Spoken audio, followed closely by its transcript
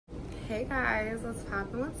Hey guys, what's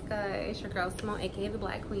poppin', what's good? It's your girl Simone, aka the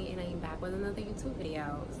Black Queen, and I'm back with another YouTube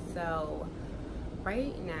video. So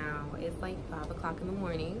right now it's like 5 o'clock in the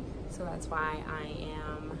morning, so that's why I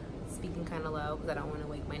am speaking kind of low because I don't want to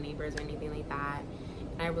wake my neighbors or anything like that,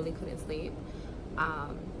 and I really couldn't sleep.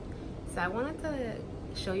 So I wanted to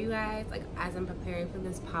show you guys, like, as I'm preparing for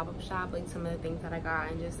this pop-up shop, like some of the things that I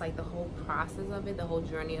got and just like the whole process of it, the whole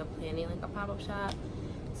journey of planning like a pop-up shop.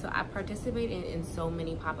 So I participate in so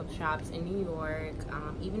many pop-up shops in New York,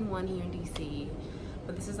 even one here in DC,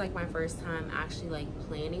 but this is like my first time actually like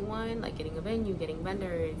planning one, like getting a venue, getting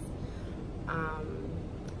vendors,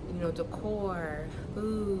 you know, decor,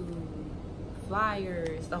 food,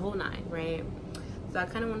 flyers, the whole nine, right? So I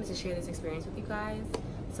kind of wanted to share this experience with you guys.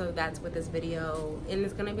 So that's what this video, and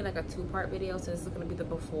it's gonna be like a two-part video, so this is gonna be the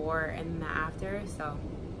before and the after. So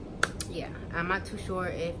yeah, I'm not too sure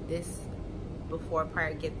if this before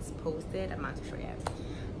part gets posted, I'm not too sure yet.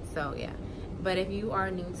 So yeah, but if you are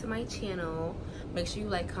new to my channel, make sure you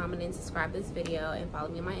like, comment, and subscribe this video, and follow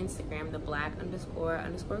me on my Instagram, the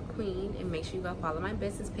black__queen, and make sure you go follow my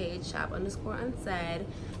business page, shop_unsaid.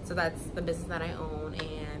 So that's the business that I own,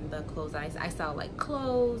 and the clothes that I sell, like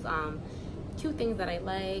clothes, cute things that I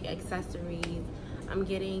like, accessories. I'm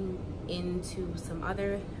getting into some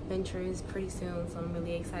other ventures pretty soon, so I'm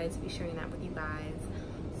really excited to be sharing that with you guys.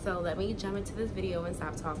 So let me jump into this video and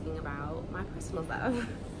stop talking about my personal stuff.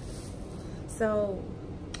 So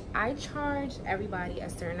I charge everybody a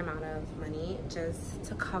certain amount of money just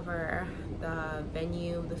to cover the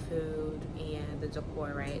venue, the food, and the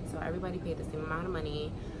decor, right? So everybody paid the same amount of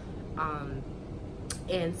money.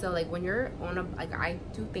 And so like when you're on a, like, I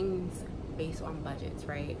do things based on budgets,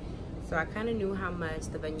 right? So I kind of knew how much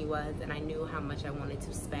the venue was, and I knew how much I wanted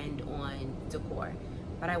to spend on decor.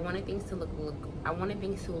 But I wanted things to look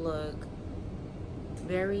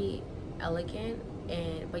very elegant,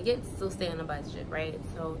 but yet still stay on a budget, right?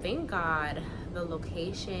 So thank God the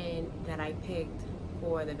location that I picked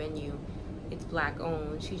for the venue, it's Black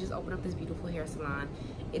owned. She just opened up this beautiful hair salon.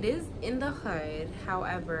 It is in the hood,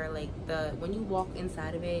 however, like when you walk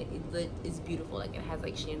inside of it, it's beautiful. Like it has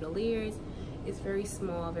like chandeliers. It's very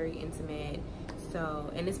small, very intimate.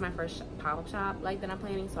 So, and it's my first pop-up shop like that I'm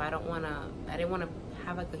planning, so I didn't want to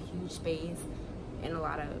have like a huge space and a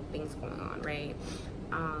lot of things going on, right?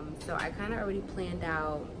 So I kind of already planned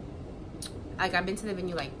out, like I've been to the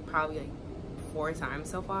venue like probably like 4 times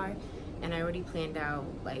so far, and I already planned out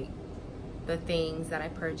like the things that I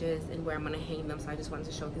purchased and where I'm gonna hang them. So I just wanted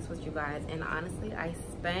to show this with you guys. And honestly, I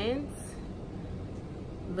spent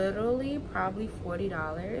literally probably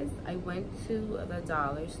 $40. I went to the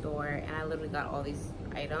dollar store and I literally got all these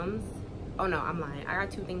items. Oh no, I'm lying. I got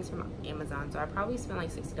 2 things from Amazon, so I probably spent like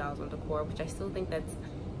 $60 on decor, which I still think that's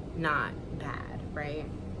not bad, right?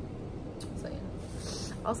 So yeah.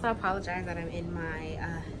 Also, I apologize that I'm in my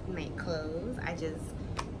night clothes. I just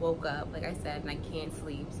woke up, like I said, and I can't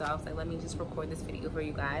sleep, so I was like, let me just record this video for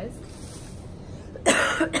you guys.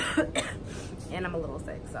 And I'm a little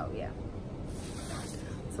sick, so yeah.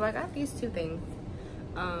 So I got these 2 things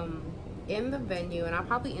in the venue, and I'll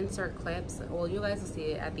probably insert clips. Well, you guys will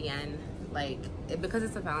see it at the end. Like, because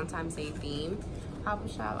it's a Valentine's Day theme pop-up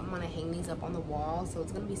shop, I'm gonna hang these up on the wall, so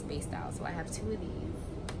it's gonna be spaced out. So I have 2 of these.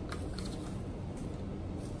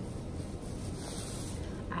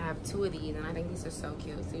 I have 2 of these, and I think these are so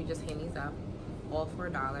cute. So you just hang these up, all for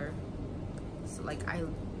 $1. So like,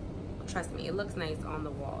 trust me, it looks nice on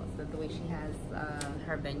the walls. The way she has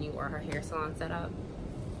her venue or her hair salon set up.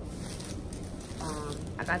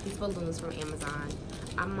 I got these balloons from Amazon.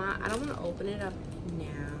 I don't want to open it up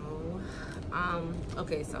now.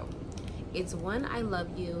 Okay, so it's one I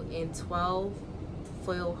love you in 12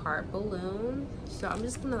 foil heart balloons. So I'm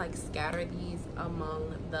just gonna like scatter these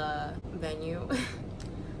among the venue.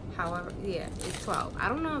 However, yeah, it's 12. I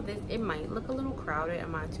don't know if it might look a little crowded,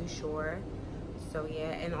 I'm not too sure. So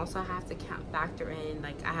yeah, and also I have to factor in,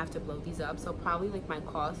 like, I have to blow these up, so probably like my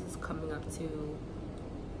cost is coming up to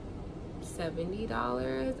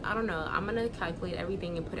 $70. I don't know. I'm gonna calculate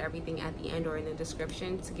everything and put everything at the end or in the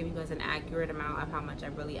description to give you guys an accurate amount of how much I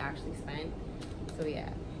really actually spent. So yeah,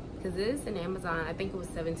 because this in Amazon, I think it was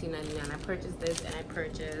 $17.99. I purchased this, and I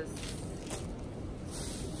purchased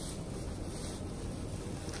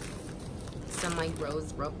some like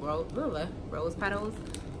rose petals.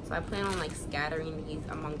 So I plan on like scattering these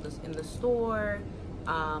among in the store,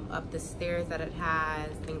 up the stairs that it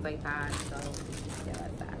has, things like that. So yeah,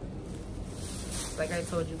 that's that. Like I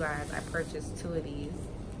told you guys, I purchased 2 of these.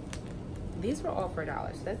 These were all for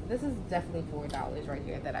 $1. This is definitely $4 right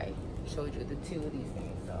here that I showed you, the 2 of these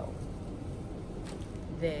things. So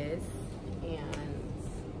this and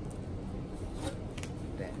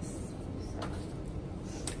this.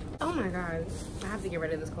 Oh my god, I have to get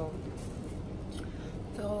rid of this cold.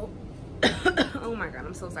 So oh my god,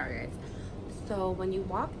 I'm so sorry guys. So when you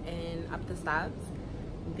walk in up the steps,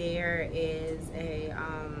 there is a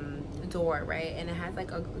door, right? And it has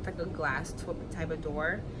like it's like a glass type of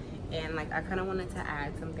door, and like I kind of wanted to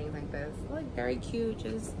add some things like this, like very cute,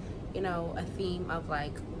 just, you know, a theme of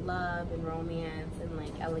like love and romance and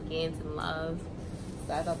like elegance and love.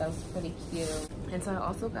 So I thought that was pretty cute. And so I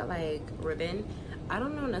also got like ribbon. I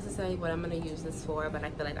don't know necessarily what I'm gonna use this for, but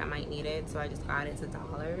I feel like I might need it, so I just got it. It's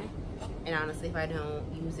 $1. And honestly, if I don't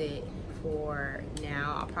use it for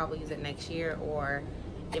now, I'll probably use it next year or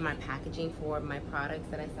in my packaging for my products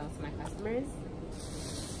that I sell to my customers,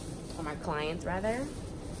 or my clients rather.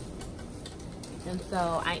 And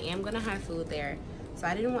so I am gonna have food there, so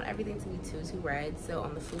I didn't want everything to be too red. So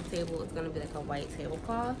on the food table, it's gonna be like a white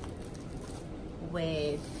tablecloth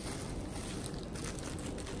with,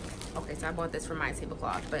 okay, so I bought this for my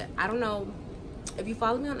tablecloth, but I don't know if you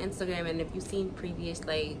follow me on Instagram and if you've seen previous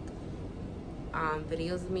like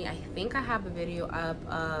videos of me. I think I have a video up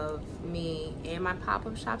of me and my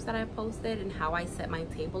pop-up shops that I posted and how I set my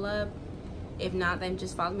table up. If not, then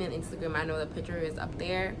just follow me on Instagram. I know the picture is up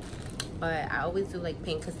there, but I always do like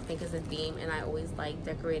pink because pink is a theme, and I always like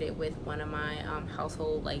decorate it with one of my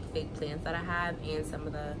household like fake plants that I have and some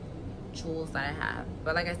of the jewels that I have.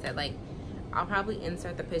 But like I said, like I'll probably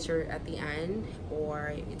insert the picture at the end,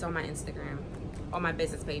 or it's on my Instagram, on my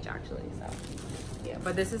business page actually. So yeah,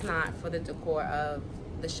 but this is not for the decor of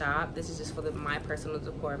the shop. This is just for my personal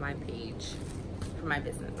decor of my page, for my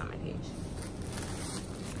business on my page.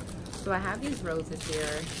 So I have these roses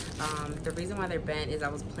here. The reason why they're bent is I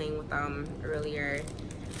was playing with them earlier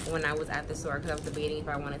when I was at the store, because I was debating if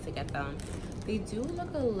I wanted to get them. They do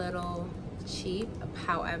look a little cheap.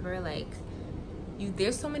 However, like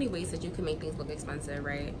there's so many ways that you can make things look expensive,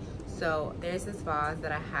 right? So there's this vase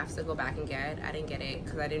that I have to go back and get. I didn't get it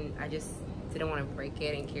because I just didn't want to break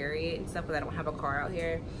it and carry it and stuff, because I don't have a car out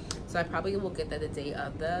here. So I probably will get that the day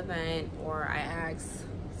of the event, or I ask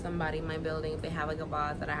somebody in my building if they have like a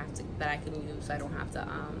vase that I can use, so I don't have to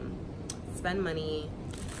spend money.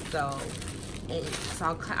 So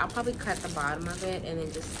I'll probably cut the bottom of it and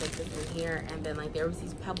then just stick this in here. And then like there was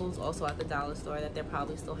these pebbles also at the dollar store that they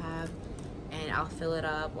probably still have, and I'll fill it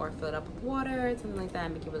up or fill it up with water or something like that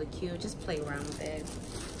and make it really cute. Just play around with it.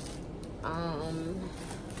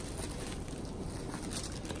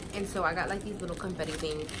 And so I got like these little confetti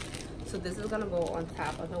things. So this is gonna go on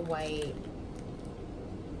top of the white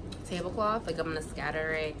tablecloth. Like I'm gonna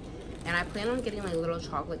scatter it, and I plan on getting like little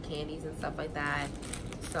chocolate candies and stuff like that.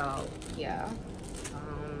 So yeah.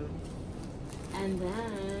 And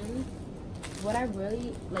then what I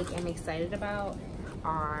really like am excited about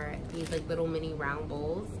are these like little mini round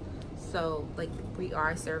bowls. So like we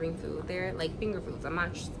are serving food there, like finger foods. I'm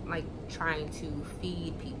not like trying to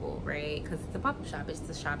feed people, right? Because it's a pop-up shop, it's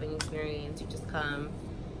the shopping experience. You just come,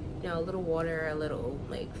 you know, a little water, a little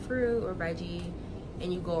like fruit or veggie,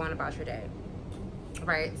 and you go on about your day,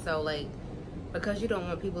 right? So like, because you don't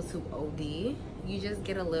want people to OD, you just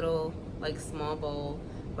get a little like small bowl,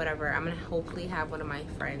 whatever. I'm gonna hopefully have one of my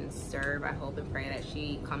friends serve. I hope and pray that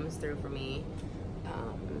she comes through for me,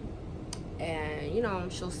 and you know,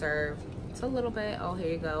 she'll serve. It's a little bit. Oh,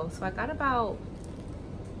 here you go. So I got about,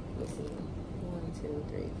 let me see, 1 2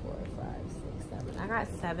 3 4 5 6 7. I got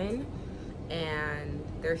 7, and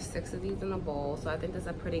there's 6 of these in the bowl, so I think that's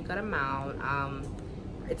a pretty good amount.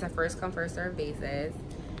 It's a first come first serve basis.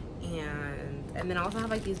 And then I also have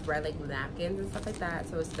like these red like napkins and stuff like that,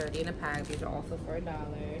 so it's 30 in a pack. These are also for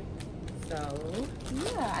 $1. So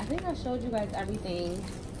yeah, I think I showed you guys everything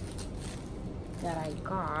that I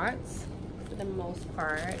got for the most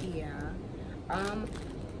part. Yeah,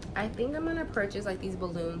 I think I'm gonna purchase like these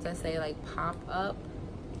balloons that say like pop up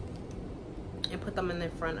and put them in the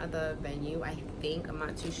front of the venue. I think, I'm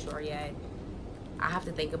not too sure yet. I have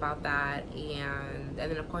to think about that, and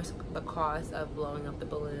then of course the cost of blowing up the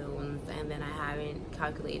balloons, and then I haven't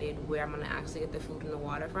calculated where I'm gonna actually get the food and the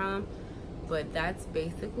water from. But that's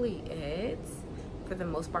basically it for the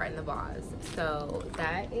most part in the vase. So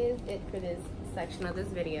that is it for this section of this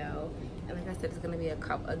video. And like I said, it's gonna be a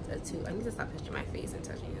two. I need to stop touching my face and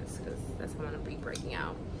touching this, because that's how I'm gonna be breaking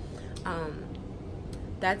out.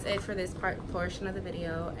 That's it for this portion of the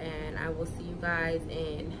video, and I will see you guys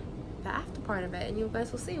in the after part of it, and you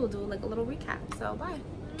guys will see. We'll do like a little recap. So bye.